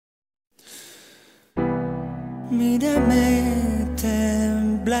Mírame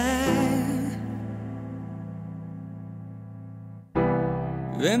temblar,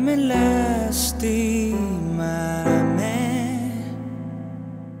 veme lastimarme,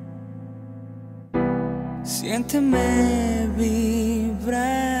 siénteme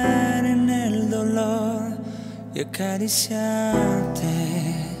vibrar en el dolor y acariciarte.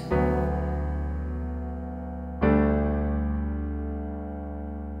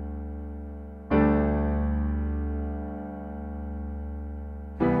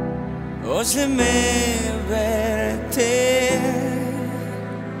 Óyeme, verter,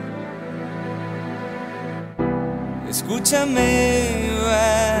 escúchame,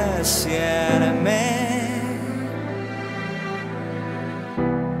 vaciarme,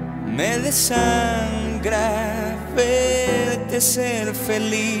 me desangra verte ser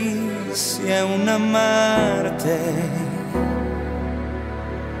feliz y aún amarte.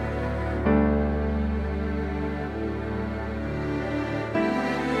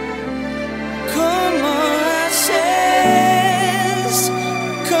 ¿Cómo hacés?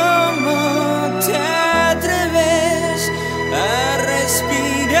 ¿Cómo te atrevés a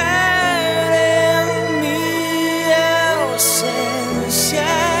respirar en mi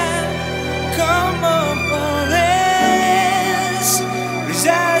ausencia? ¿Cómo podés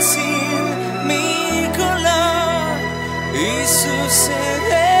brillar sin mi color y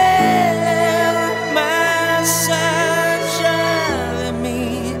suceder más allá de mí?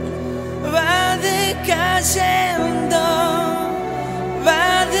 Va decayendo,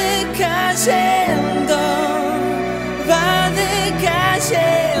 va decayendo, va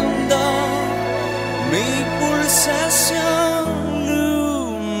decayendo mi pulsación lunar.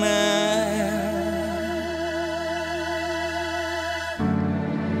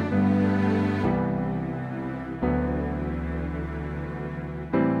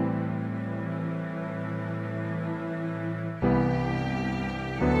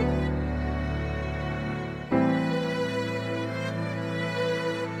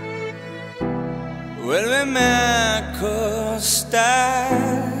 Vuélveme a acostar,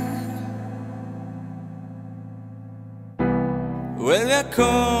 vuelve a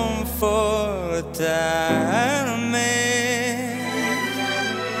confortarme.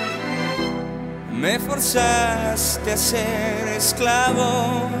 Me forzaste a ser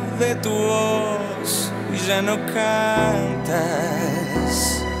esclavo de tu voz y ya no cantas.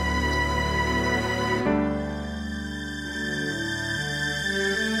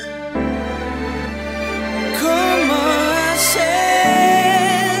 ¿Cómo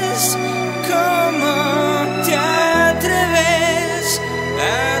hacés? ¿Cómo te atreves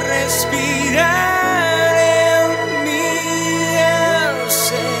a respirar en mi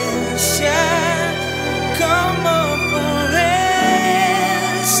ausencia? ¿Cómo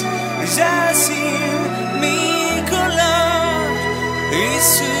podés brillar sin mi color y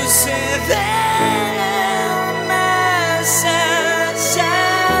suceder más allá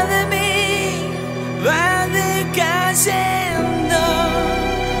de mí? Va decayendo,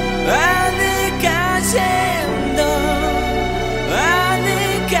 va decayendo, va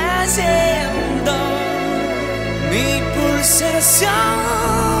decayendo mi pulsación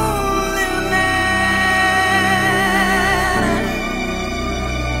lunar.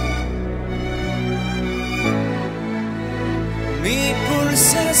 Mi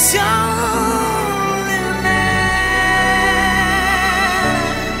pulsación